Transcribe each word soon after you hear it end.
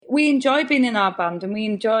we enjoy being in our band, and we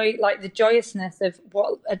enjoy like the joyousness of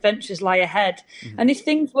what adventures lie ahead. Mm-hmm. And if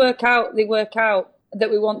things work out, they work out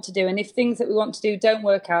that we want to do. And if things that we want to do don't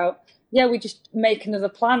work out, yeah, we just make another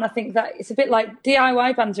plan. I think that it's a bit like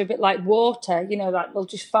DIY bands are a bit like water, you know, that they'll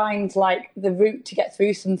just find like the route to get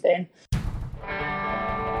through something.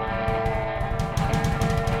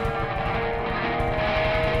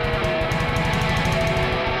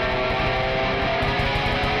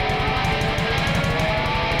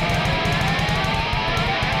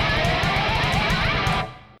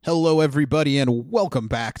 Hello, everybody, and welcome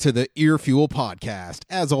back to the Earfuel Podcast.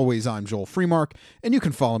 As always, I'm Joel Freemark, and you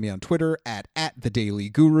can follow me on Twitter at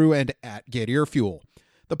 @TheDailyGuru and @GetEarfuel.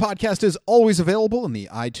 The podcast is always available in the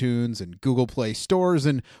iTunes and Google Play stores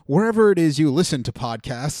and wherever it is you listen to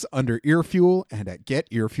podcasts under Earfuel and at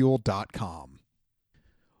GetEarfuel.com.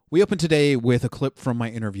 We open today with a clip from my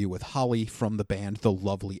interview with Holly from the band The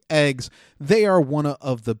Lovely Eggs. They are one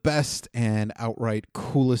of the best and outright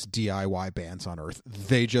coolest DIY bands on earth.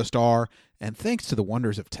 They just are. And thanks to the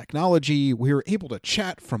wonders of technology, we were able to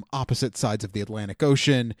chat from opposite sides of the Atlantic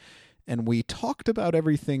Ocean. And we talked about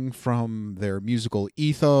everything from their musical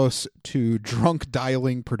ethos to drunk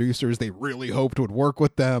dialing producers they really hoped would work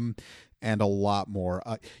with them, and a lot more.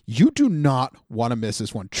 You do not want to miss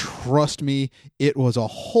this one. Trust me, it was a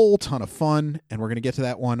whole ton of fun, and we're going to get to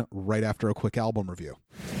that one right after a quick album review.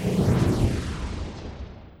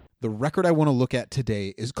 The record I want to look at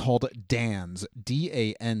today is called Danz,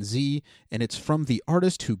 D-A-N-Z, and it's from the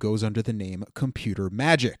artist who goes under the name Computer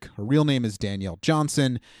Magic. Her real name is Danielle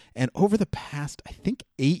Johnson, and over the past, I think,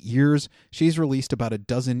 8 years, she's released about a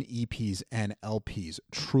dozen EPs and LPs.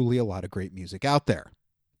 Truly a lot of great music out there.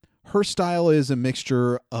 Her style is a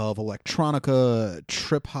mixture of electronica,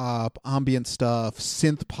 trip-hop, ambient stuff,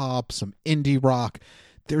 synth-pop, some indie rock.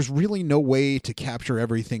 There's really no way to capture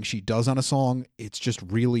everything she does on a song. It's just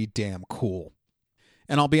really damn cool.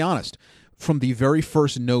 And I'll be honest, from the very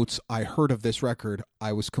first notes I heard of this record,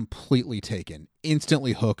 I was completely taken,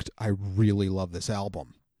 instantly hooked. I really love this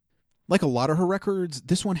album. Like a lot of her records,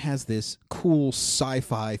 this one has this cool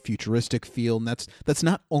sci-fi futuristic feel, and that's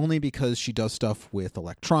not only because she does stuff with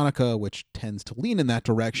electronica, which tends to lean in that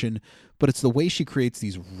direction, but it's the way she creates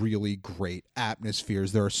these really great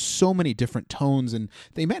atmospheres. There are so many different tones, and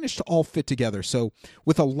they manage to all fit together. So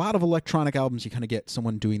with a lot of electronic albums, you kind of get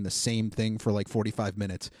someone doing the same thing for like 45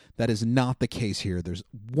 minutes. That is not the case here. There's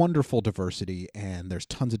wonderful diversity, and there's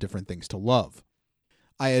tons of different things to love.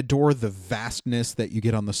 I adore the vastness that you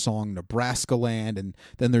get on the song Nebraska Land, and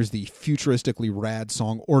then there's the futuristically rad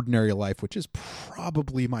song Ordinary Life, which is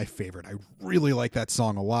probably my favorite. I really like that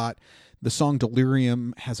song a lot. The song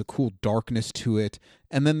Delirium has a cool darkness to it,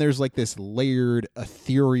 and then there's like this layered,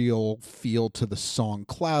 ethereal feel to the song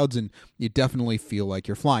Clouds, and you definitely feel like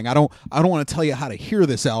you're flying. I don't want to tell you how to hear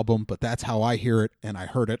this album, but that's how I hear it, and I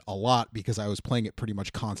heard it a lot because I was playing it pretty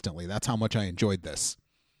much constantly. That's how much I enjoyed this.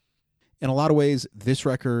 In a lot of ways, this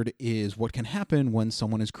record is what can happen when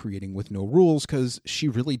someone is creating with no rules, because she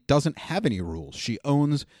really doesn't have any rules. She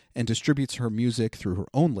owns and distributes her music through her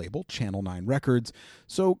own label, Channel 9 Records,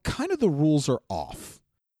 so kind of the rules are off.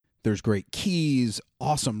 There's great keys,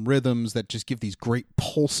 awesome rhythms that just give these great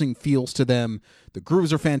pulsing feels to them. The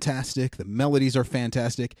grooves are fantastic, the melodies are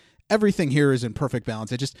fantastic. Everything here is in perfect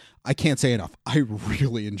balance. I can't say enough. I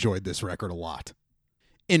really enjoyed this record a lot.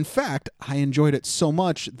 In fact, I enjoyed it so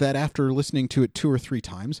much that after listening to it 2 or 3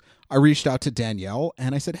 times, I reached out to Danielle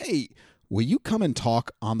and I said, hey, will you come and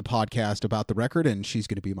talk on the podcast about the record? And she's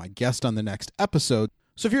going to be my guest on the next episode.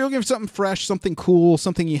 So if you're looking for something fresh, something cool,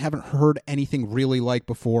 something you haven't heard anything really like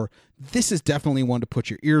before, this is definitely one to put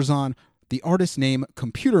your ears on. The artist's name,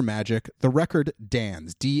 Computer Magic, the record,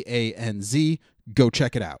 Danz, D-A-N-Z. Go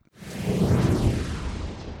check it out.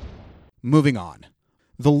 Moving on.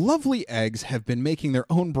 The Lovely Eggs have been making their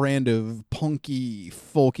own brand of punky,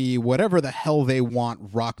 folky, whatever the hell they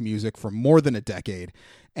want rock music for more than a decade,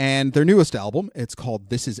 and their newest album, it's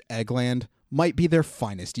called This Is Eggland, might be their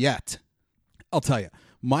finest yet. I'll tell you,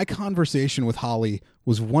 my conversation with Holly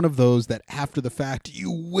was one of those that after the fact,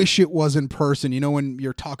 you wish it was in person. You know, when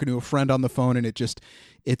you're talking to a friend on the phone and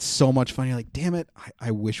it's so much fun. You're like, damn it,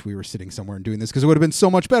 I wish we were sitting somewhere and doing this because it would have been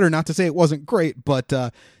so much better. Not to say it wasn't great, but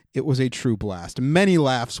it was a true blast. Many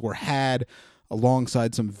laughs were had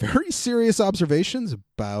alongside some very serious observations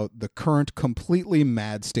about the current completely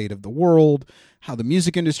mad state of the world, how the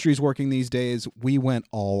music industry is working these days. We went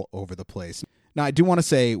all over the place. Now, I do want to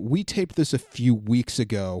say we taped this a few weeks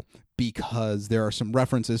ago because there are some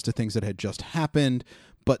references to things that had just happened,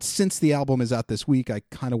 but since the album is out this week, I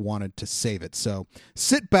kind of wanted to save it. So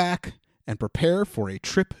sit back and prepare for a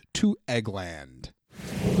trip to Eggland.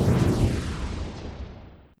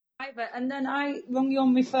 private, and then I rung you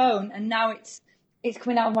on my phone, and now it's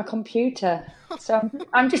coming out of my computer. So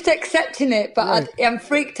I'm just accepting it, but Right. I'm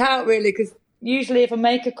freaked out really, because usually if I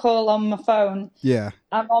make a call on my phone,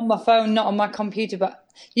 I'm on my phone, not on my computer. But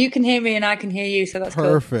you can hear me and I can hear you, so that's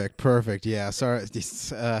perfect. Perfect. Yeah. Sorry,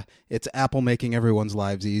 it's Apple making everyone's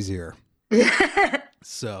lives easier.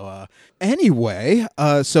 So anyway,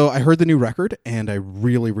 so I heard the new record and I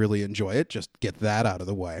really, really enjoy it. Just get that out of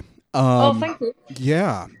the way. Thank you.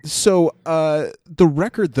 Yeah. So the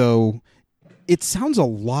record, though, it sounds a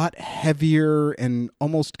lot heavier and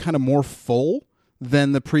almost kind of more full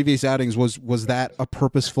than the previous outings. Was that a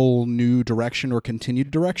purposeful new direction or continued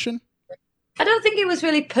direction? I don't think it was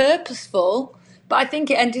really purposeful, but I think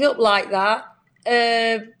it ended up like that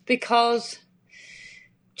because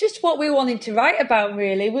just what we wanted to write about,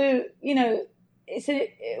 really. We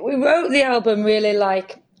wrote the album really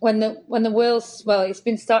like when the world's, well, it's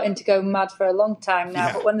been starting to go mad for a long time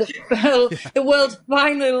now, but when the world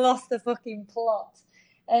finally lost the fucking plot,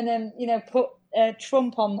 and put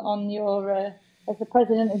Trump on your as the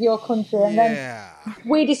president of your country, and then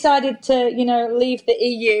we decided to leave the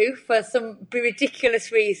EU for some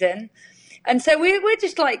ridiculous reason. And so we're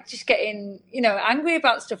just getting, angry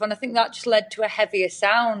about stuff. And I think that just led to a heavier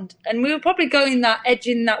sound. And we were probably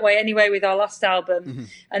edging that way anyway with our last album. Mm-hmm.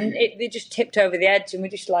 And they just tipped over the edge and we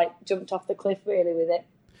just jumped off the cliff really with it.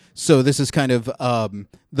 So this is kind of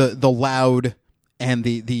the loud and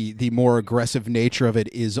the more aggressive nature of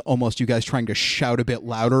it is almost you guys trying to shout a bit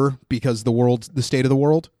louder because the state of the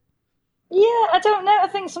world? Yeah, I don't know. I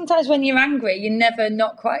think sometimes when you're angry, you're never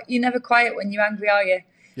quiet when you're angry, are you?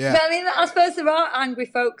 Yeah. But I mean, I suppose there are angry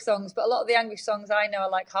folk songs, but a lot of the angry songs I know are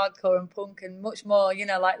like hardcore and punk and much more,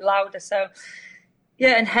 like louder. So,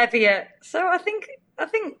 yeah, and heavier. So I think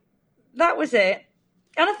that was it.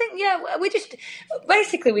 And I think,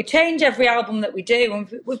 we change every album that we do.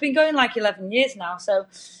 And we've been going 11 years now. So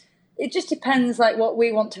it just depends what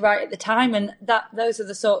we want to write at the time. And those are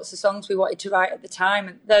the sorts of songs we wanted to write at the time.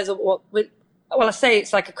 And those are what I say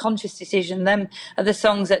it's like a conscious decision. Them are the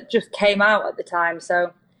songs that just came out at the time.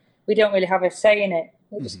 So we don't really have a say in it.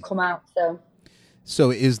 They just come out.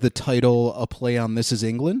 So is the title a play on This Is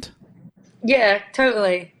England? Yeah,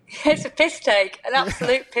 totally. It's a piss take, an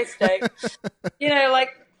absolute piss take.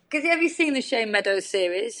 Because have you seen the Shane Meadows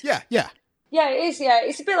series? Yeah. Yeah, it is. Yeah,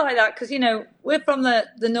 it's a bit like that because we're from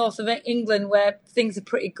the north of England where things are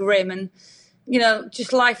pretty grim and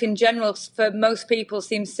just life in general for most people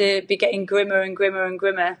seems to be getting grimmer and grimmer and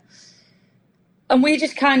grimmer. And we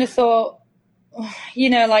just kind of thought,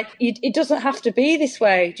 it doesn't have to be this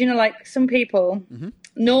way. Do some people,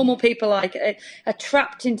 normal people are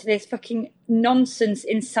trapped into this fucking nonsense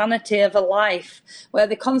insanity of a life where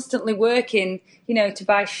they're constantly working, to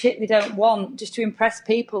buy shit they don't want just to impress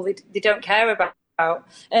people they don't care about.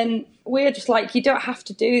 And we're just you don't have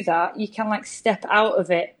to do that. You can step out of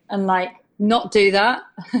it and not do that.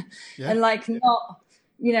 And not,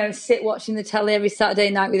 sit watching the telly every Saturday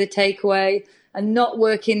night with a takeaway and not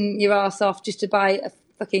working your ass off just to buy a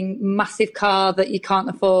fucking massive car that you can't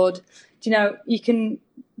afford. You can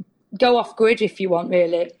go off grid if you want,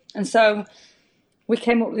 really. And so we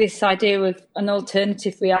came up with this idea of an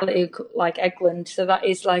alternative reality like Egland. So that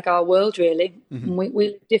is our world, really. Mm-hmm. And we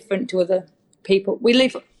live different to other people. We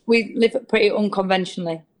live pretty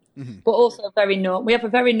unconventionally, but also very normal. We have a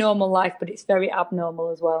very normal life, but it's very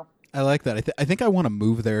abnormal as well. I like that. I think I want to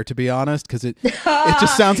move there, to be honest, because it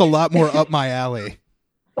just sounds a lot more up my alley.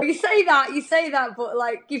 Well, you say that, but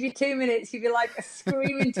give you 2 minutes, you'd be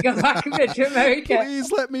screaming to go back to America. Please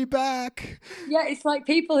let me back. Yeah, it's like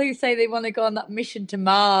people who say they want to go on that mission to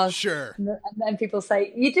Mars. Sure. And then people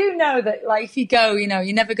say, you do know that, if you go,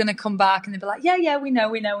 you're never going to come back. And they'll be like, yeah, we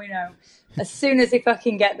know. As soon as they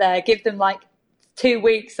fucking get there, give them 2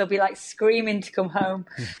 weeks, they'll be screaming to come home.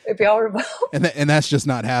 It'd be horrible. And that's just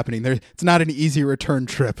not happening. It's not an easy return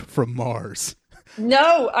trip from Mars.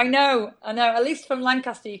 No, I know. At least from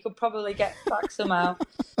Lancaster, you could probably get back somehow.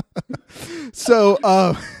 So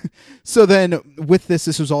then with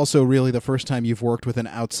this was also really the first time you've worked with an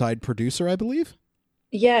outside producer, I believe?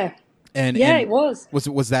 Yeah. And it was.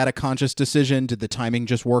 Was that a conscious decision? Did the timing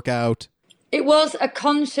just work out? It was a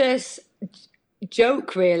conscious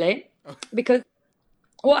joke, really, because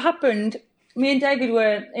what happened, me and David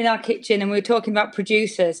were in our kitchen and we were talking about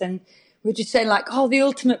producers and we were just saying the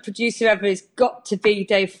ultimate producer ever has got to be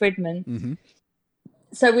Dave Fridman. Mm-hmm.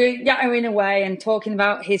 So we were yattering away and talking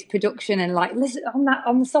about his production and listen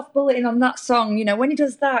on the Soft Bulletin on that song, when he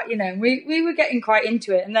does that, we were getting quite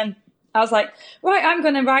into it. And then I was like, right, I'm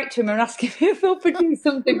going to write to him and ask him if he'll produce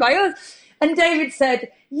something by us. And David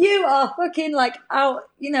said, "You are fucking like out,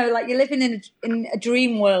 like you're living in a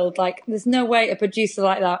dream world. Like there's no way a producer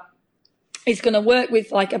like that is going to work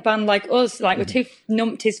with like a band like us, like we're two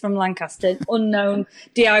numpties from Lancaster, unknown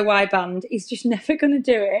DIY band. He's just never going to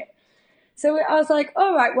do it." So I was like,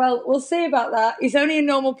 all right, well, we'll see about that. He's only a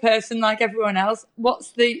normal person like everyone else.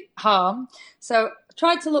 What's the harm? So I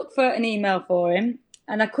tried to look for an email for him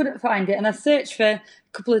and I couldn't find it. And I searched for a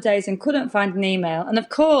couple of days and couldn't find an email. And of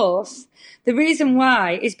course, the reason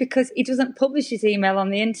why is because he doesn't publish his email on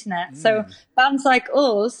the internet. So bands like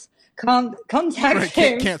us can't contact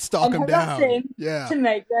him. Can't stalk him down. To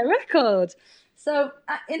make their record. So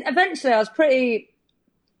eventually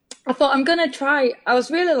I thought, I'm going to try. I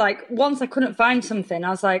was really like, once I couldn't find something,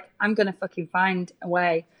 I was like, I'm going to fucking find a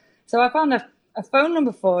way. So I found a phone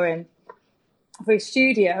number for him, for his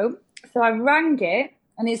studio. So I rang it,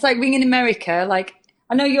 and it's like ringing America. Like,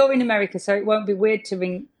 I know you're in America, so it won't be weird to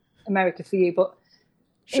ring America for you, but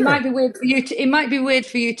It might be weird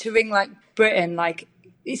for you to ring like Britain. Like,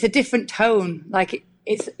 it's a different tone. Like,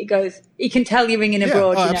 it goes, you can tell you're ringing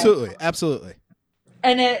abroad. Oh, absolutely.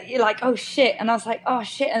 And you're like, oh, shit. And I was like, oh,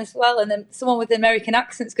 shit, as well. And then someone with an American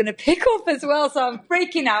accent's going to pick up as well. So I'm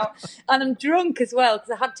freaking out. And I'm drunk as well because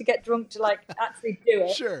I had to get drunk to, like, actually do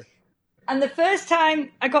it. Sure. And the first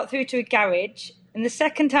time I got through to a garage. And the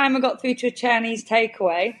second time I got through to a Chinese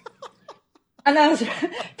takeaway. And I was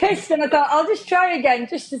pissed. And I thought, I'll just try again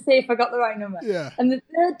just to see if I got the right number. Yeah. And the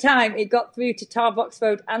third time it got through to Tarbox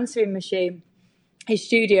Road answering machine, his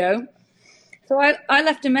studio. So I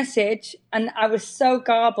left a message and I was so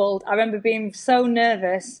garbled. I remember being so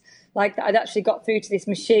nervous, like that I'd actually got through to this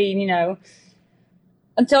machine,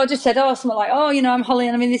 And so I just said, something like, I'm Holly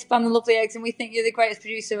and I'm in this band, The Lovely Eggs, and we think you're the greatest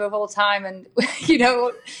producer of all time. And,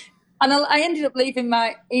 and I ended up leaving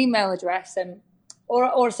my email address or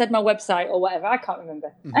I said my website or whatever. I can't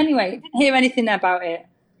remember. Mm-hmm. Anyway, didn't hear anything about it.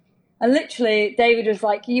 And literally David was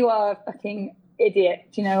like, you are a fucking idiot.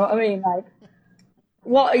 Do you know what I mean? Like,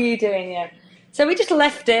 what are you doing here? So we just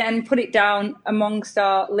left it and put it down amongst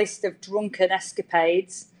our list of drunken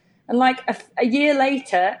escapades. And like a year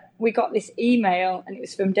later, we got this email and it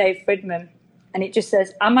was from Dave Fridman. And it just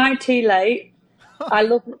says, am I too late?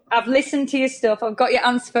 I've listened to your stuff. I've got your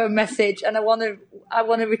answer phone message and I want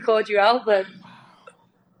to record your album.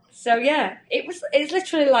 So yeah, it's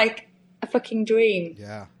literally like a fucking dream.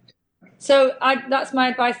 Yeah. So that's my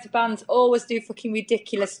advice to bands. Always do fucking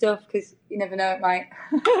ridiculous stuff because you never know, it might.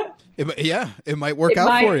 it might work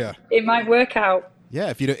out for you. It might work out.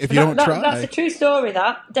 Yeah, if you don't try. That's a true story.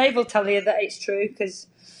 That Dave will tell you that it's true because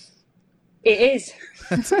it is.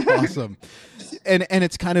 That's awesome, and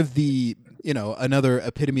it's kind of the another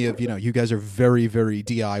epitome of you guys are very, very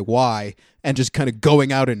DIY and just kind of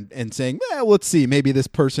going out and saying, well, let's see, maybe this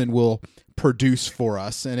person will produce for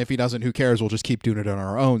us, and if he doesn't, who cares? We'll just keep doing it on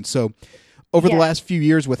our own. So over the last few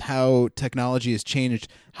years with how technology has changed,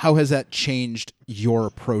 how has that changed your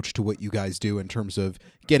approach to what you guys do in terms of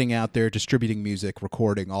getting out there, distributing music,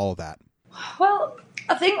 recording, all of that? Well,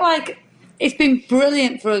 I think like it's been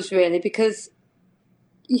brilliant for us really because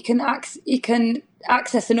you can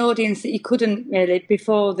access an audience that you couldn't really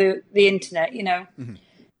before the internet, Mm-hmm.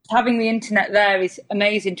 Having the internet there is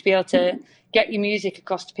amazing to be able to get your music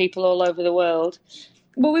across to people all over the world.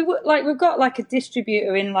 Well, we've got like a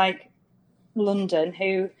distributor in like London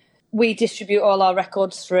who we distribute all our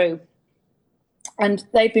records through, and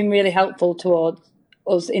they've been really helpful towards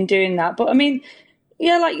us in doing that. But I mean,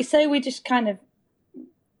 yeah, like you say, we just kind of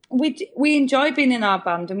we enjoy being in our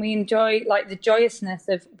band, and we enjoy like the joyousness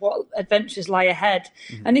of what adventures lie ahead.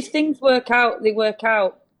 Mm-hmm. And if things work out, they work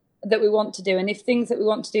out that we want to do, and if things that we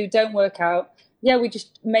want to do don't work out, we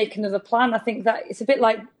just make another plan. I think that it's a bit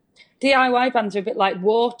like DIY bands are a bit like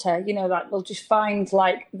water, like they'll just find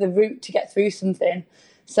like the route to get through something.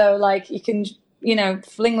 So like you can,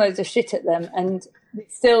 fling loads of shit at them and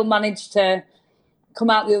still manage to come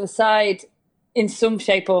out the other side in some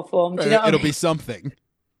shape or form. Do you know what I mean? Be something.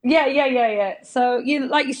 Yeah. So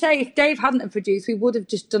like you say, if Dave hadn't have produced, we would have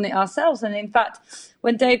just done it ourselves. And in fact,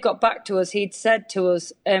 when Dave got back to us, he'd said to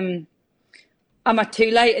us, am I too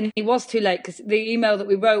late? And he was too late because the email that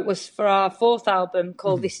we wrote was for our fourth album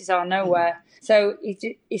called This Is Our Nowhere. So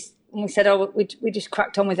we said, we just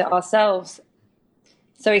cracked on with it ourselves.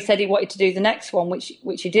 So he said he wanted to do the next one, which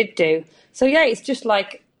he did do. So yeah, it's just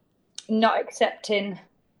like not accepting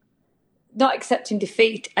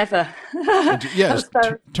defeat ever.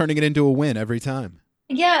 Turning it into a win every time.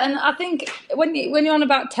 Yeah, and I think when you're on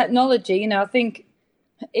about technology, I think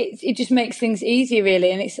it just makes things easier,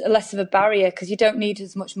 really, and it's less of a barrier because you don't need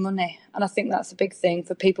as much money. And I think that's a big thing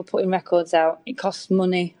for people putting records out. It costs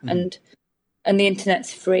money, and And the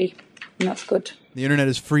internet's free, and that's good. The internet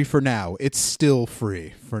is free for now. It's still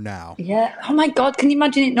free for now. Yeah. Oh my God, can you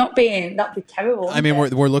imagine it not being? That'd be terrible. I mean,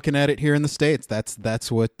 we're looking at it here in the States.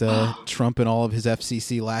 That's what Trump and all of his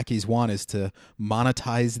FCC lackeys want, is to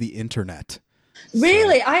monetize the internet.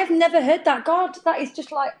 Really? So, I have never heard that. God, that is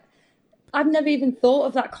just like, I've never even thought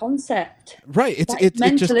of that concept. Right. It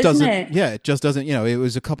just doesn't. Yeah, it just doesn't. It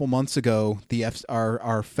was a couple months ago.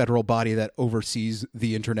 Our federal body that oversees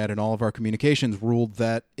the internet and all of our communications ruled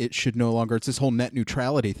that it should no longer. It's this whole net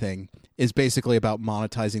neutrality thing is basically about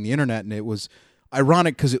monetizing the internet, and it was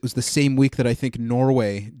ironic because it was the same week that I think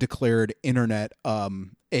Norway declared internet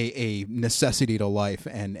a necessity to life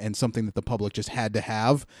and something that the public just had to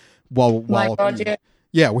have.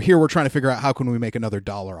 Yeah, we're trying to figure out how can we make another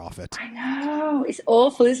dollar off it. I know. It's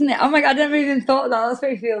awful, isn't it? Oh my God, I never even thought of that. That's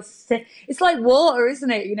what me feel sick. It's like water,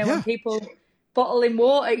 isn't it? When people bottle in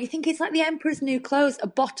water, you think it's like the Emperor's New Clothes, a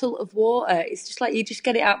bottle of water. It's just like you just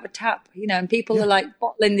get it out of the tap, and people are like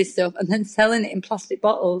bottling this stuff and then selling it in plastic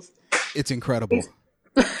bottles. It's incredible.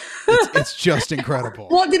 It's just incredible.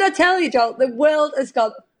 What did I tell you, Joel? The world has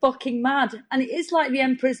gone fucking mad. And it is like the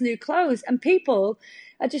Emperor's New Clothes. And people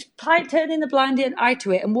are just turning the blind eye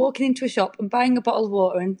to it and walking into a shop and buying a bottle of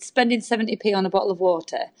water and spending 70p on a bottle of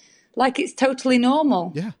water like it's totally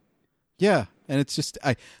normal. Yeah. And it's just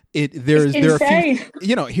there are a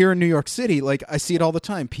few, here in New York City, like I see it all the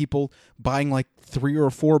time, people buying like 3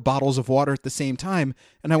 or 4 bottles of water at the same time,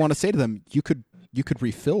 and I want to say to them, you could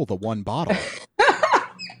refill the one bottle.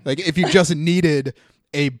 Like if you just needed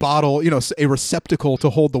a bottle, a receptacle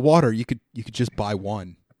to hold the water, you could just buy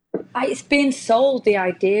one. It's being sold, the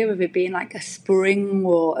idea of it being like a spring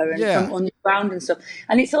water and from underground and stuff,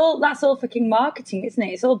 and that's all fucking marketing, isn't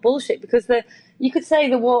it? It's all bullshit because you could say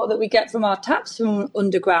the water that we get from our taps from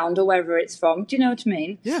underground or wherever it's from. Do you know what I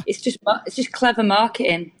mean? Yeah, it's just clever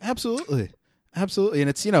marketing. Absolutely, and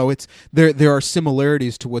it's there are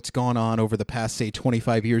similarities to what's gone on over the past, say,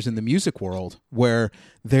 25 years in the music world, where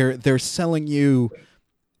they're selling you.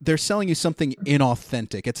 They're selling you something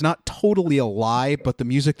inauthentic. It's not totally a lie, but the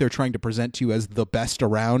music they're trying to present to you as the best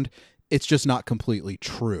around, it's just not completely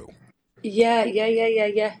true. Yeah.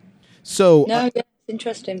 So, it's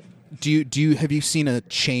interesting. Have you seen a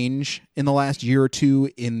change in the last year or two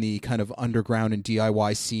in the kind of underground and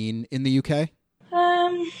DIY scene in the UK?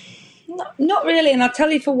 Not really, and I'll tell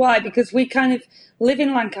you for why. Because we kind of live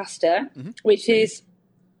in Lancaster, which is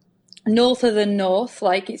north of the north.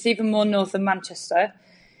 Like it's even more north than Manchester.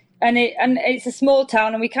 And it's a small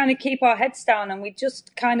town, and we kind of keep our heads down, and we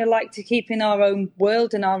just kind of like to keep in our own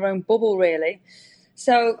world and our own bubble, really.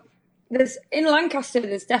 So in Lancaster,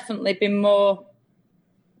 there's definitely been more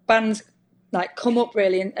bands like come up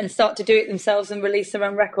really and start to do it themselves and release their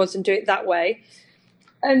own records and do it that way.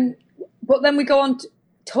 But then we go on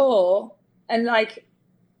tour, and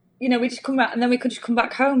we just come back, and then we could just come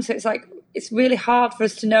back home. So it's like, it's really hard for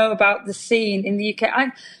us to know about the scene in the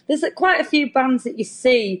UK. There's quite a few bands that you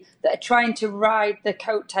see that are trying to ride the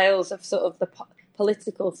coattails of sort of the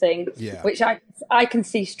political thing, which I can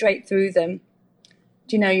see straight through them.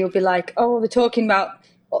 You'll be like, oh, they're talking about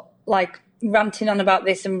like ranting on about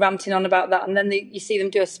this and ranting on about that, and then you see them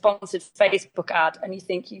do a sponsored Facebook ad, and you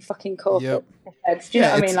think, you fucking corporate heads. Do you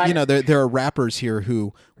know what I mean? Like, there are rappers here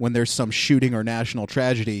who, when there's some shooting or national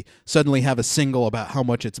tragedy, suddenly have a single about how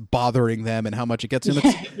much it's bothering them and how much it gets them.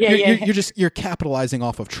 You're capitalizing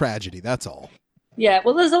off of tragedy. That's all. Yeah,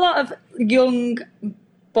 well, there's a lot of young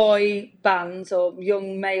boy bands or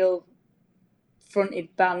young male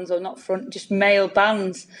fronted bands, or not just male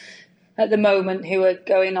bands at the moment, who are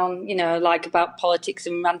going on, like about politics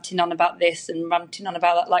and ranting on about this and ranting on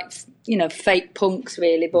about that, like, fake punks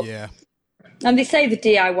really. But and they say the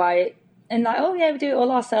DIY and like, oh yeah, we do it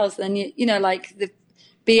all ourselves. Then like the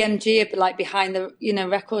BMG are like behind the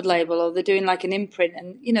record label, or they're doing like an imprint,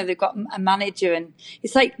 and they've got a manager, and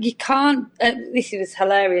it's like you can't. This was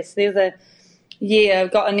hilarious. The other year, I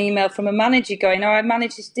got an email from a manager going, "Oh, I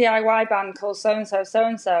manage this DIY band called so and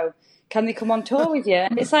so. Can they come on tour with you?"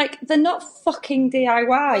 And it's like, they're not fucking DIY.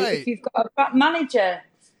 Right. If you've got a manager,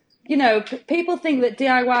 people think that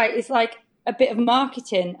DIY is like a bit of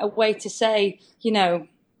marketing, a way to say,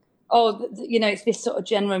 it's this sort of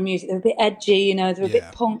genre of music. They're a bit edgy, they're a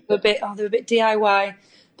bit punk, they're a bit DIY,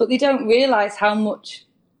 but they don't realise how much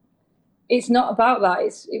it's not about that.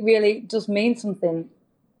 It really does mean something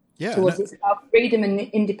to us. It's about freedom and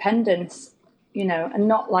independence, and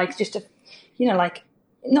not like just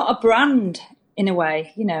not a brand in a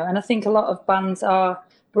way, and I think a lot of bands are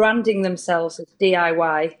branding themselves as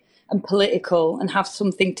DIY and political and have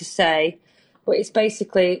something to say, but it's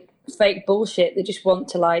basically fake bullshit. They just want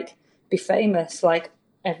to like be famous. Like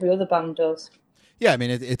every other band does. Yeah, I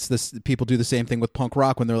mean, it's this. People do the same thing with punk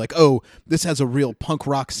rock when they're like, "Oh, this has a real punk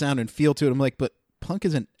rock sound and feel to it." I'm like, but punk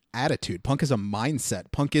isn't attitude. Punk is a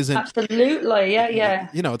mindset. Punk isn't absolutely, yeah.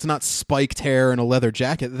 You know, it's not spiked hair and a leather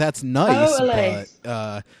jacket. That's nice, totally.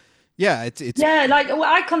 but yeah, it's yeah. Like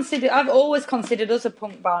I've always considered us a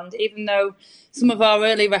punk band, even though some of our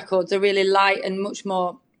early records are really light and much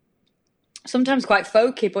more, sometimes quite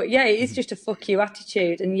folky. But yeah, it is just a fuck you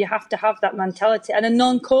attitude, and you have to have that mentality and a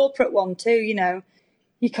non-corporate one too. You know.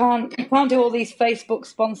 You can't do all these Facebook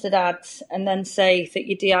sponsored ads and then say that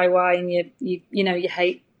you're DIY and you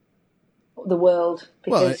hate the world.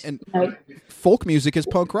 Because, folk music is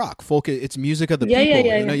punk rock. Folk, it's music of the people.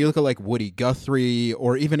 You know, you look at like Woody Guthrie,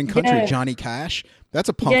 or even in country, Johnny Cash. That's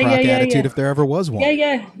a punk rock attitude if there ever was one.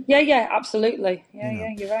 Yeah, absolutely.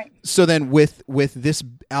 Yeah, you're right. So then with this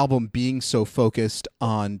album being so focused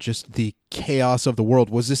on just the chaos of the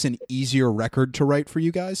world, was this an easier record to write for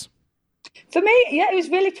you guys? For me, yeah, it was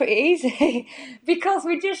really pretty easy because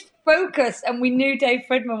we just focused and we knew Dave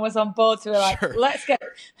Fridman was on board. So we're like, let's get,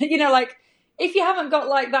 like if you haven't got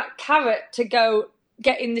like that carrot to go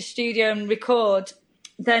get in the studio and record,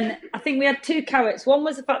 then I think we had two carrots. One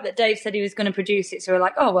was the fact that Dave said he was going to produce it. So we're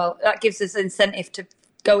like, oh, well, that gives us incentive to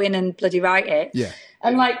go in and bloody write it. Yeah.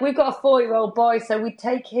 And like, we've got a 4-year-old boy, so we'd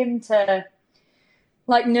take him to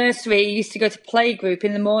like nursery. He used to go to playgroup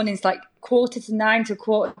in the mornings, like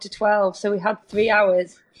 9:45 to 12:15. So we had 3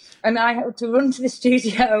 hours, and I had to run to the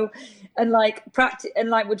studio and like practice and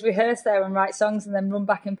like would rehearse there and write songs and then run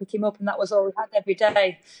back and pick him up. And that was all we had every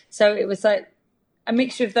day. So it was like a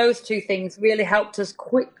mixture of those two things really helped us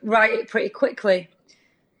write it pretty quickly.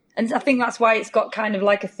 And I think that's why it's got kind of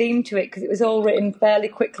like a theme to it, because it was all written fairly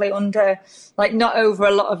quickly under, like, not over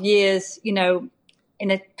a lot of years, in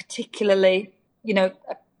a particularly,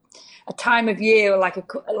 a time of year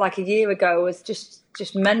like a year ago was just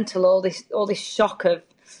mental. All this shock of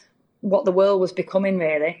what the world was becoming,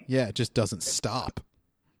 really. Yeah, it just doesn't stop.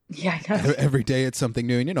 Yeah, I know. Every day it's something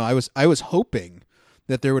new, and I was hoping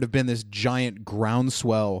that there would have been this giant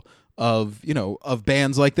groundswell of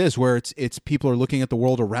bands like this, where it's people are looking at the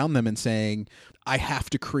world around them and saying, I have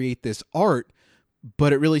to create this art.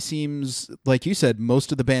 But it really seems, like you said,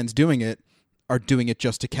 most of the bands doing it are doing it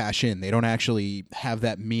just to cash in. They don't actually have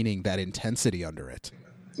that meaning, that intensity under it.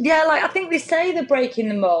 Yeah, like I think they say they're breaking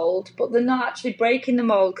the mold, but they're not actually breaking the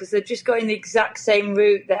mold, because they're just going the exact same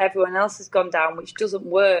route that everyone else has gone down, which doesn't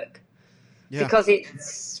work. Yeah. Because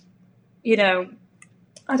it's,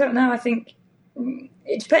 I don't know. I think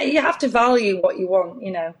you have to value what you want,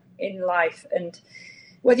 in life. And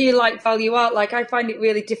whether you value art, like I find it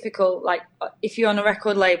really difficult, like if you're on a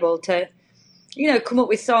record label, to come up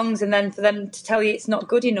with songs and then for them to tell you it's not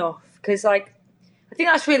good enough. Because, I think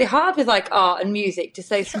that's really hard with, art and music, to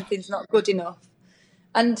say something's not good enough.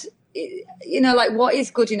 And, what is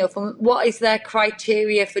good enough, and what is their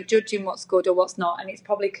criteria for judging what's good or what's not? And it's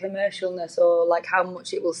probably commercialness, or, how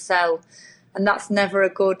much it will sell. And that's never a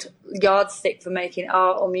good yardstick for making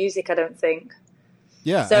art or music, I don't think.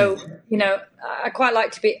 Yeah. So, I quite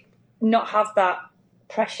like to not have that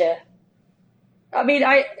pressure. I mean,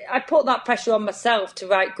 I put that pressure on myself to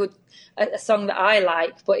write a song that I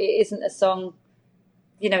like, but it isn't a song,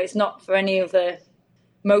 it's not for any other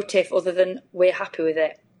motive other than we're happy with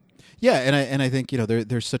it. Yeah, and I think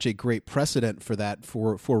there's such a great precedent for that,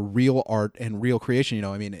 for real art and real creation.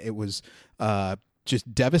 I mean, it was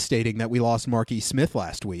just devastating that we lost Mark E. Smith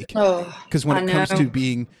last week, because when it comes to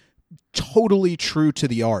being totally true to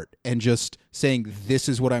the art and just saying this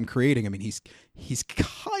is what I'm creating, I mean, he's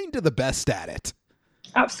kind of the best at it.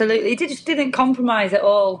 Absolutely. He just didn't compromise at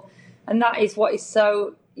all. And that is what is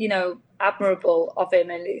so, admirable of him.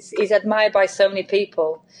 And he's admired by so many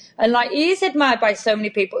people. And he is admired by so many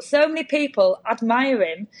people. So many people admire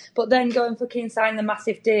him, but then go and fucking sign the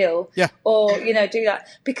massive deal. Yeah. Or, do that.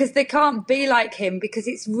 Because they can't be like him, because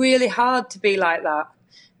it's really hard to be like that.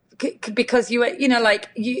 Because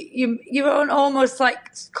you're almost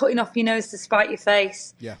cutting off your nose to spite your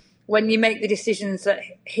face. Yeah. When you make the decisions that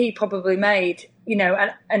he probably made,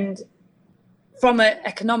 and from an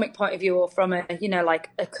economic point of view, or from a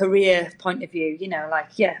career point of view,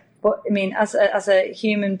 yeah. But I mean, as a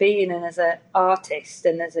human being and as an artist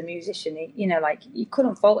and as a musician, you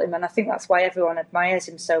couldn't fault him, and I think that's why everyone admires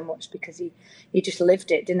him so much, because he just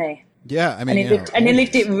lived it, didn't he? Yeah, I mean, he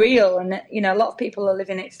lived it real, and a lot of people are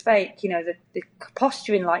living it fake. They're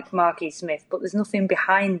posturing like Mark E. Smith, but there's nothing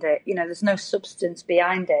behind it. There's no substance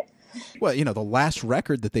behind it. Well, the last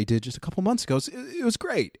record that they did just a couple months ago, it was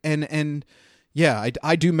great, and yeah,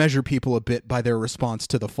 I do measure people a bit by their response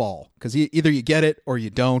to The Fall, because either you get it or you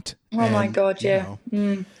don't. Oh my God, yeah.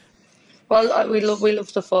 Well, we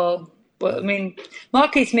love the Fall. But I mean,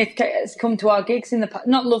 Marky Smith has come to our gigs in the past,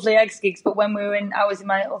 not Lovely Eggs gigs, but when I was in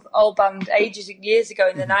my old band years ago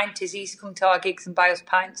in the 90s, he used to come to our gigs and buy us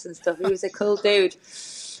pints and stuff. He was a cool dude.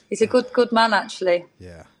 He's a good man, actually.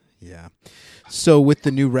 Yeah, yeah. So with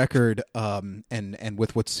the new record, and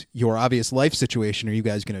with what's your obvious life situation, are you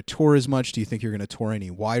guys going to tour as much? Do you think you're going to tour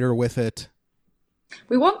any wider with it?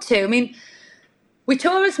 We want to. I mean, we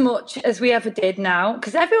tour as much as we ever did now,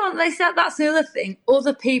 because everyone, they said that's the other thing,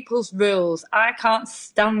 other people's rules. I can't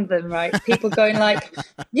stand them, right? People going like,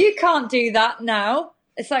 you can't do that now.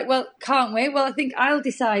 It's like, well, can't we? Well, I think I'll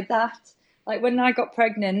decide that. Like when I got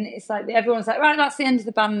pregnant, it's like everyone's like, right, that's the end of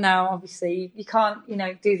the band now. Obviously, you can't,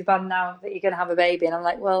 do the band now that you're going to have a baby. And I'm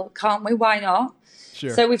like, well, can't we? Why not?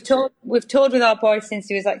 Sure. So we've toured with our boy since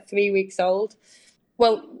he was like 3 weeks old.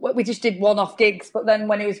 Well, we just did one-off gigs, but then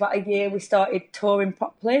when he was about a year, we started touring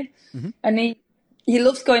properly. Mm-hmm. And he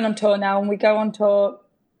loves going on tour now, and we go on tour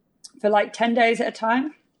for like 10 days at a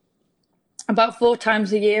time, about 4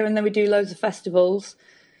 times a year, and then we do loads of festivals.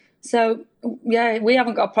 So, yeah, we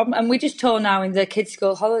haven't got a problem. And we just tour now in the kids'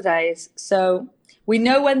 school holidays. So we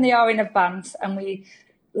know when they are in advance, and we've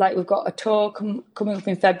got a tour coming up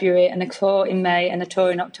in February and a tour in May and a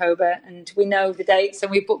tour in October, and we know the dates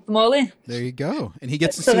and we book them all in. There you go. And he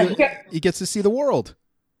gets to see the world.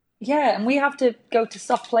 Yeah, and we have to go to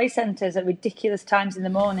soft play centres at ridiculous times in the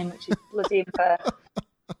morning, which is bloody unfair.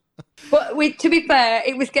 But to be fair,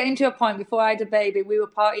 it was getting to a point before I had a baby, we were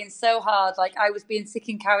partying so hard, like I was being sick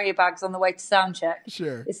in carrier bags on the way to soundcheck.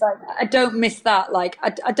 Sure. It's like, I don't miss that. Like,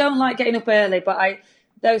 I don't like getting up early, but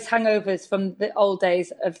those hangovers from the old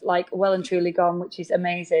days of like well and truly gone, which is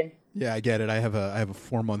amazing. Yeah, I get it. I have a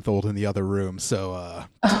 4-month-old in the other room, so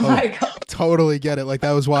my God. Totally get it. Like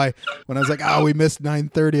that was why when I was like, we missed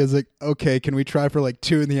 9:30, I was like, okay, can we try for like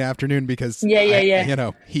 2 PM because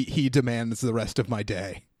yeah. He demands the rest of my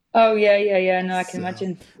day. Oh yeah. No, I can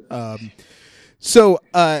imagine. So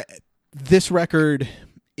this record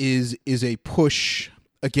is a push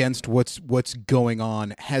against what's going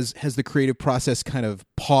on. Has the creative process kind of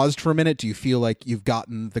paused for a minute? Do you feel like you've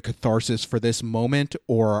gotten the catharsis for this moment,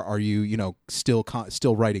 or are you still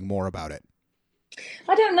writing more about it?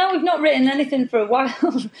 I don't know. We've not written anything for a while,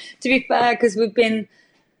 to be fair, because we've been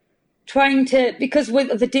trying to, because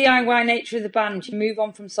with the DIY nature of the band, you move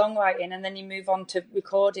on from songwriting and then you move on to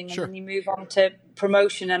recording. Sure. And then you move on to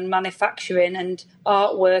promotion and manufacturing and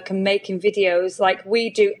artwork and making videos. Like we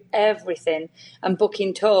do everything and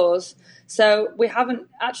booking tours. So we haven't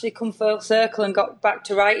actually come full circle and got back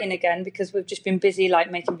to writing again because we've just been busy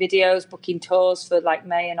like making videos, booking tours for like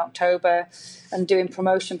May and October and doing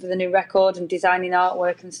promotion for the new record and designing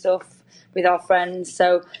artwork and stuff with our friends.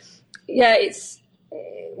 So yeah,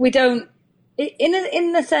 we don't,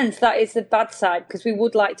 in the sense that is the bad side, because we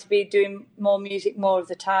would like to be doing more music more of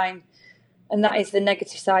the time, and that is the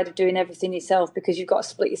negative side of doing everything yourself, because you've got to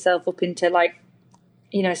split yourself up into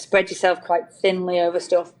spread yourself quite thinly over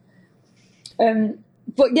stuff.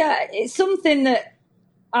 But yeah, it's something that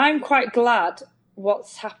I'm quite glad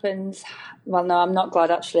what's happened. Well, no, I'm not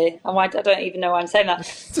glad actually. I don't even know why I'm saying that.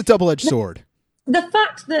 It's a double-edged sword. The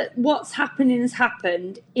fact that what's happening has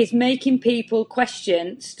happened is making people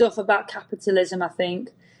question stuff about capitalism, I think,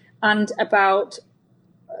 and about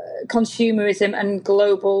consumerism and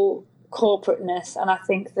global corporateness. And I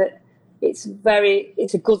think that it's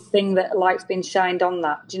a good thing that a light's been shined on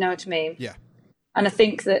that. Do you know what I mean? Yeah. And I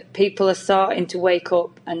think that people are starting to wake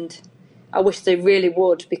up, and I wish they really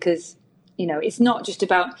would, because, it's not just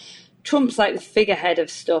about Trump's like the figurehead of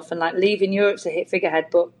stuff, and like leaving Europe's a hit figurehead,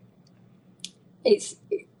 but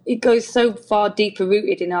it goes so far deeper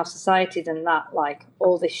rooted in our society than that, like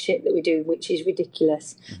all this shit that we do, which is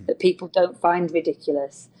ridiculous, that people don't find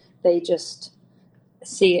ridiculous. They just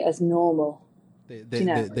see it as normal.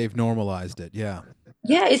 They've normalized it, yeah.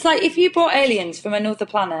 Yeah, it's like if you brought aliens from another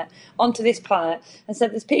planet onto this planet and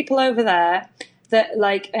said there's people over there that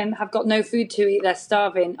have got no food to eat, they're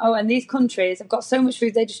starving. Oh, and these countries have got so much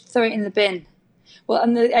food, they just throw it in the bin. Well,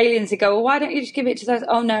 and the aliens would go, well, why don't you just give it to those?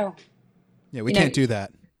 Oh, no. Yeah, we can't do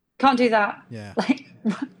that. Can't do that. Yeah. Do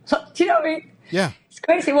you know what I mean? Yeah. It's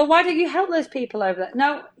crazy. Well, why don't you help those people over there?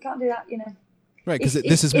 No, can't do that, Right, because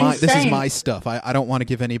this is my stuff. I don't want to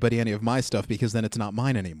give anybody any of my stuff because then it's not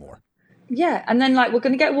mine anymore. Yeah, and then we're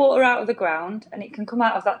going to get water out of the ground and it can come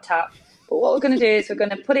out of that tap. But what we're going to do is we're going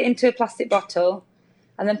to put it into a plastic bottle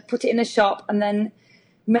and then put it in a shop and then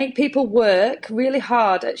make people work really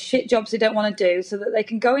hard at shit jobs they don't want to do so that they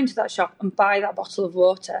can go into that shop and buy that bottle of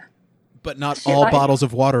water. But not all bottles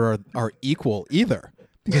of water are equal either.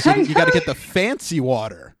 Because you got to get the fancy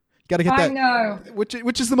water. You Got to get I that. know.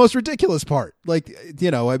 Which is the most ridiculous part. Like,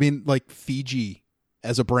 I mean, like Fiji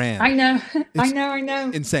as a brand. I know. It's I know.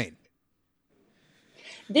 insane.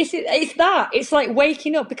 It's like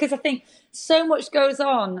waking up, because I think so much goes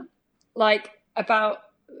on, like about,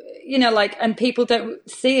 like, and people don't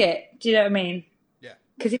see it. Do you know what I mean? Yeah.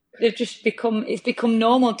 Because it's become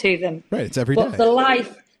normal to them. Right. It's every day. But the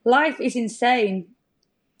life is insane.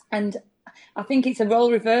 And I think it's a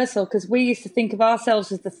role reversal, because we used to think of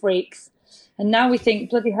ourselves as the freaks. And now we think,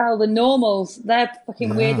 bloody hell, the normals, they're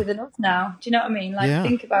fucking weirder than us now. Do you know what I mean? Like,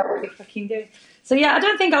 think about what we're fucking doing. So, yeah, I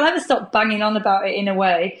don't think I'll ever stop banging on about it in a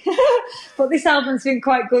way. But this album's been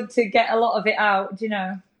quite good to get a lot of it out, do you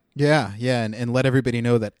know? Yeah, and let everybody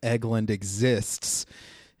know that Eggland exists.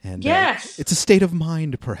 And yes. It's a state of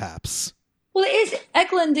mind, perhaps. Well, it is.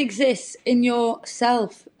 Eggland exists in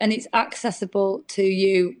yourself, and it's accessible to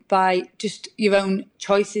you by just your own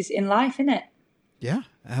choices in life, isn't it? Yeah,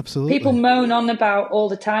 absolutely. People moan on about all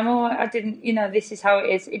the time, oh, I didn't, this is how it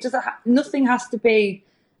is. It doesn't. Nothing has to be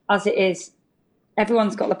as it is.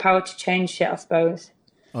 Everyone's got the power to change shit, I suppose.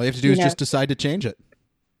 All you have to do is just decide to change it.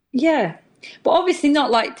 Yeah. But obviously not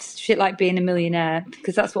like shit like being a millionaire,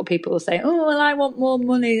 because that's what people will say. Oh, well, I want more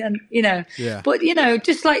money, and Yeah. But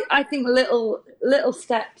just like, I think little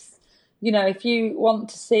steps. If you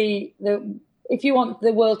want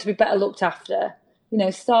the world to be better looked after,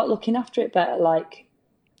 start looking after it better. Like,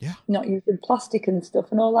 not using plastic and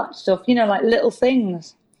stuff and all that stuff. Like little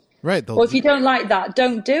things. Right. Or if you don't like that,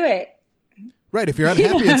 don't do it. Right. If you're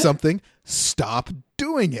unhappy at something, stop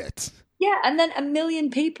doing it. Yeah, and then a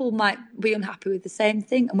million people might be unhappy with the same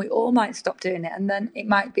thing, and we all might stop doing it, and then it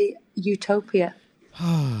might be utopia.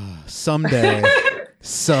 Someday.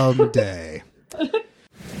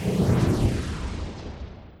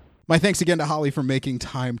 My thanks again to Holly for making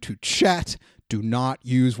time to chat. Do not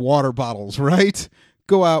use water bottles, right?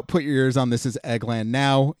 Go out, put your ears on This Is Eggland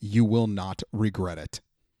now. You will not regret it.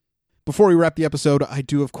 Before we wrap the episode, I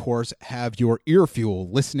do, of course, have your Ear Fuel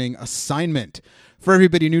listening assignment. For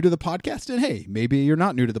everybody new to the podcast, and hey, maybe you're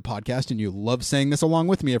not new to the podcast and you love saying this along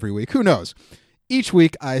with me every week, who knows? Each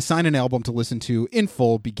week, I assign an album to listen to in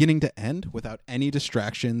full, beginning to end, without any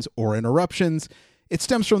distractions or interruptions. It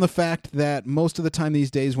stems from the fact that most of the time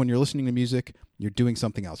these days when you're listening to music, you're doing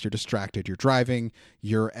something else. You're distracted. You're driving.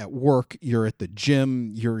 You're at work. You're at the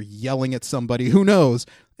gym. You're yelling at somebody. Who knows?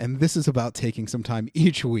 And this is about taking some time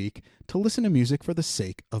each week to listen to music for the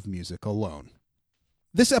sake of music alone.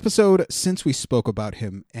 This episode, since we spoke about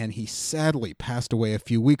him and he sadly passed away a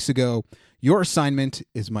few weeks ago, your assignment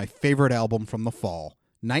is my favorite album from the fall,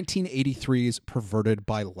 1983's Perverted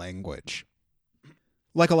by Language.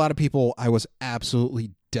 Like a lot of people, I was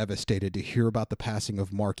absolutely devastated to hear about the passing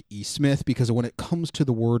of Mark E. Smith, because when it comes to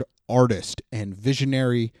the word artist and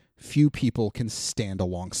visionary, few people can stand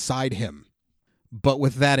alongside him. But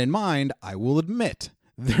with that in mind, I will admit,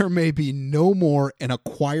 there may be no more an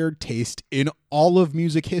acquired taste in all of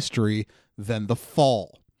music history than The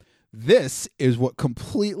Fall. This is what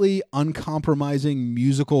completely uncompromising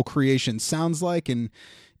musical creation sounds like, and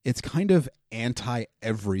it's kind of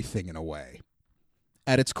anti-everything in a way.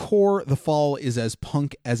 At its core, The Fall is as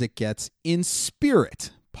punk as it gets in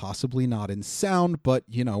spirit, possibly not in sound, but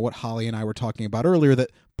you know what Holly and I were talking about earlier,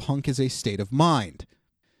 that punk is a state of mind.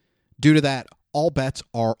 Due to that, all bets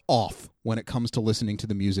are off when it comes to listening to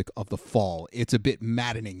the music of The Fall. It's a bit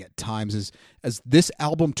maddening at times, as this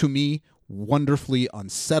album, to me, wonderfully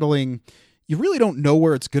unsettling. You really don't know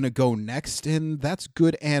where it's going to go next, and that's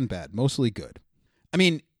good and bad, mostly good. I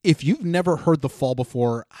mean, if you've never heard The Fall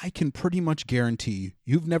before, I can pretty much guarantee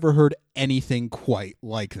you've never heard anything quite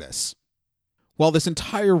like this. While this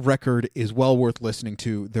entire record is well worth listening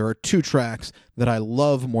to, there are two tracks that I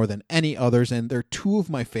love more than any others, and they're two of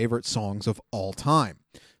my favorite songs of all time.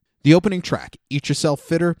 The opening track, Eat Yourself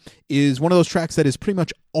Fitter, is one of those tracks that is pretty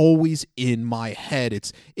much always in my head.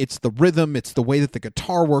 It's the rhythm, it's the way that the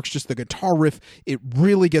guitar works, just the guitar riff. It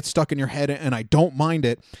really gets stuck in your head, and I don't mind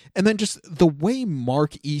it. And then just the way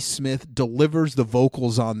Mark E. Smith delivers the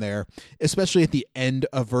vocals on there, especially at the end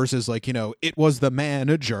of verses like, it was the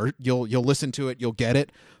manager. You'll listen to it, you'll get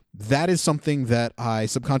it. That is something that I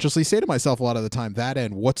subconsciously say to myself a lot of the time. That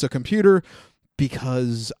and What's a Computer?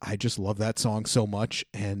 Because I just love that song so much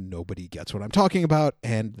and nobody gets what I'm talking about,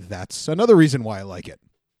 and that's another reason why I like it.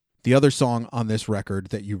 The other song on this record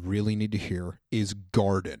that you really need to hear is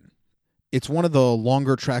Garden. It's one of the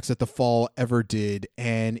longer tracks that The Fall ever did,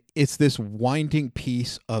 and it's this winding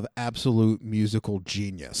piece of absolute musical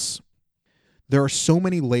genius. There are so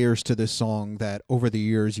many layers to this song that over the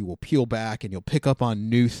years you will peel back and you'll pick up on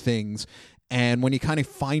new things. And when you kind of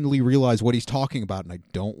finally realize what he's talking about, and I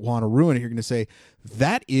don't want to ruin it, you're going to say,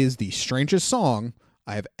 that is the strangest song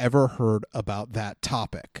I have ever heard about that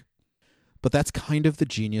topic. But that's kind of the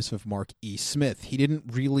genius of Mark E. Smith. He didn't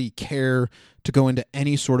really care to go into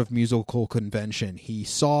any sort of musical convention. He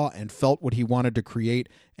saw and felt what he wanted to create,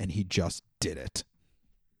 and he just did it.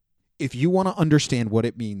 If you want to understand what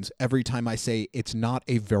it means every time I say it's not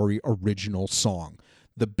a very original song,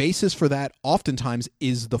 the basis for that oftentimes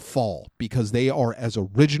is The Fall, because they are as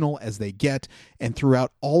original as they get, and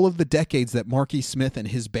throughout all of the decades that Mark E. Smith and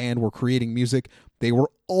his band were creating music, they were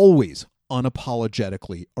always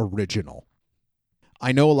unapologetically original.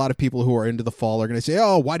 I know a lot of people who are into The Fall are going to say,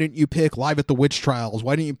 oh, why didn't you pick Live at the Witch Trials?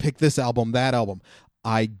 Why didn't you pick this album, that album?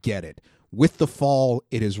 I get it. With The Fall,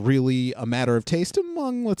 it is really a matter of taste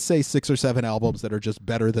among, let's say, 6 or 7 albums that are just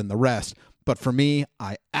better than the rest. But for me,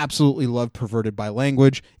 I absolutely love Perverted by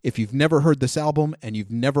Language. If you've never heard this album and you've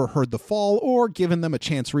never heard The Fall or given them a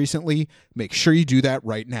chance recently, make sure you do that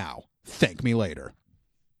right now. Thank me later.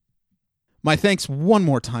 My thanks one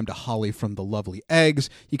more time to Holly from The Lovely Eggs.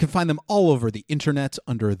 You can find them all over the internet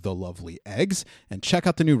under The Lovely Eggs. And check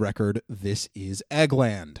out the new record, This Is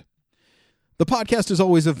Eggland. The podcast is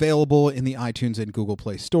always available in the iTunes and Google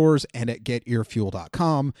Play stores and at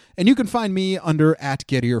GetEarFuel.com. And you can find me under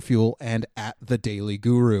 @GetEarFuel and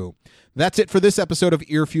 @TheDailyGuru. That's it for this episode of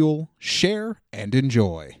Earfuel. Share and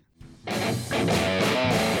enjoy.